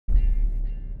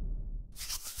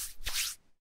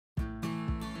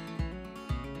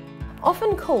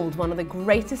Often called one of the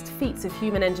greatest feats of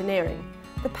human engineering,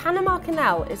 the Panama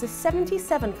Canal is a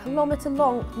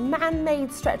 77-kilometre-long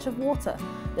man-made stretch of water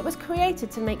that was created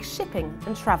to make shipping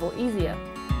and travel easier.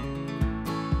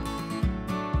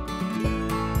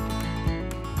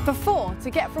 Before,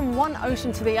 to get from one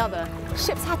ocean to the other,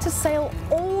 ships had to sail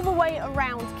all the way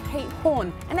around Cape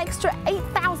Horn, an extra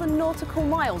 8,000 nautical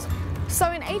miles. So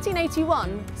in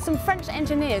 1881, some French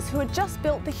engineers who had just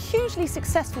built the hugely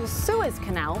successful Suez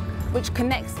Canal, which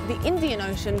connects the Indian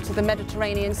Ocean to the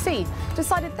Mediterranean Sea,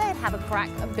 decided they'd have a crack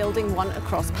at building one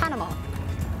across Panama.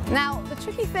 Now, the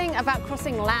tricky thing about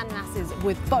crossing land masses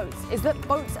with boats is that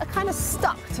boats are kind of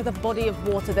stuck to the body of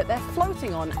water that they're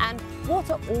floating on, and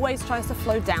water always tries to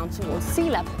flow down towards sea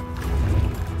level.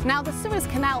 Now, the Suez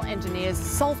Canal engineers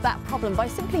solved that problem by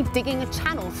simply digging a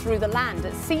channel through the land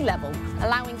at sea level,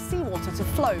 allowing seawater to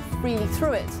flow freely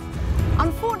through it.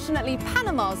 Unfortunately,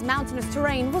 Panama's mountainous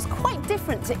terrain was quite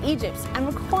different to Egypt's and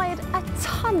required a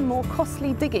ton more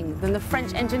costly digging than the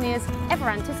French engineers ever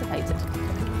anticipated.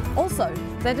 Also,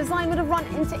 their design would have run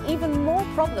into even more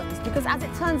problems because, as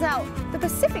it turns out, the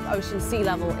Pacific Ocean sea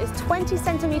level is 20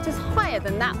 centimetres higher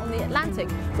than that on the Atlantic,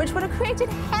 which would have created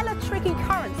hella tricky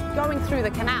currents going through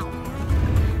the canal.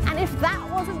 And if that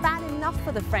wasn't bad enough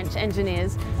for the French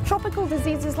engineers, tropical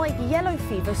diseases like yellow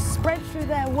fever spread through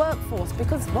their workforce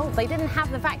because, well, they didn't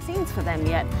have the vaccines for them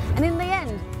yet. And in the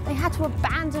end, they had to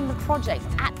abandon the project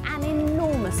at an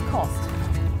enormous cost.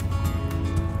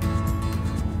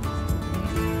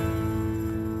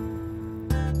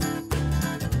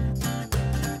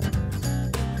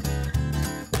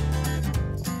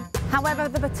 However,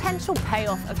 the potential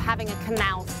payoff of having a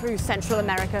canal through Central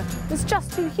America was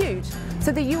just too huge,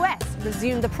 so the US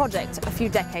resumed the project a few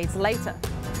decades later.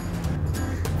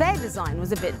 Their design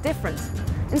was a bit different.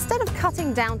 Instead of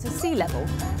cutting down to sea level,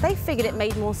 they figured it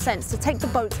made more sense to take the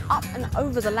boats up and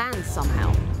over the land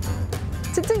somehow.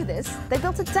 To do this, they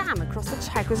built a dam across the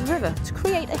Chagres River to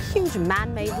create a huge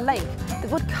man-made lake that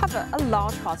would cover a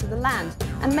large part of the land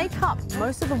and make up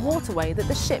most of the waterway that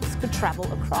the ships could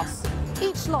travel across.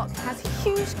 Each lock has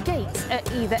huge gates at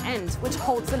either end, which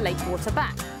holds the lake water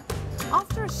back.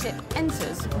 After a ship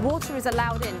enters, water is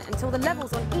allowed in until the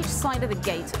levels on each side of the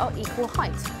gate are equal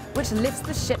height, which lifts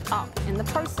the ship up in the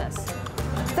process.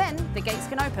 Then the gates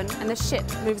can open and the ship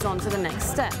moves on to the next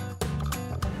step.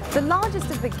 The largest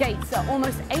of the gates are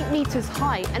almost 8 meters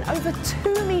high and over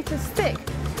 2 meters thick.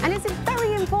 And it's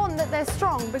very important that they're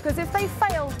strong because if they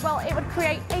failed, well, it would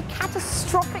create a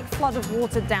catastrophic flood of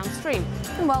water downstream.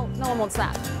 And well, no one wants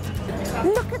that.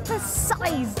 Look at the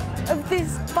size of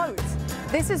this boat.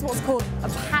 This is what's called a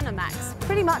Panamax,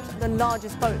 pretty much the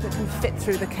largest boat that can fit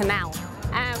through the canal.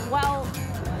 And well,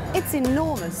 it's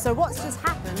enormous. So what's just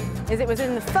happened is it was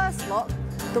in the first lock,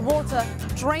 the water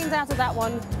drained out of that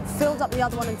one, filled up the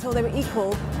other one until they were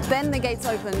equal, then the gates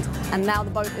opened, and now the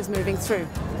boat is moving through.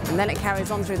 And then it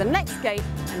carries on through the next gate,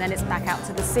 and then it's back out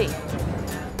to the sea.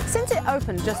 Since it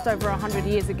opened just over 100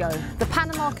 years ago, the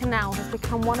Panama Canal has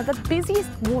become one of the busiest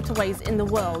waterways in the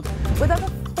world, with over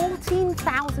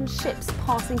 14,000 ships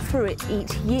passing through it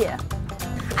each year.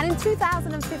 And in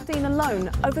 2015 alone,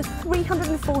 over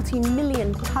 340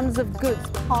 million tons of goods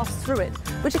passed through it,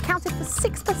 which accounted for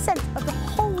 6% of the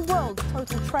whole world's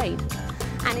total trade.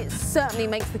 And it certainly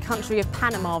makes the country of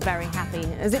Panama very happy,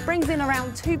 as it brings in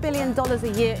around $2 billion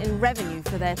a year in revenue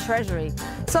for their treasury.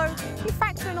 So if you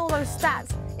factor in all those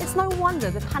stats, it's no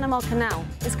wonder the Panama Canal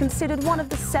is considered one of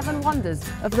the 7 wonders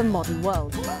of the modern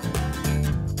world.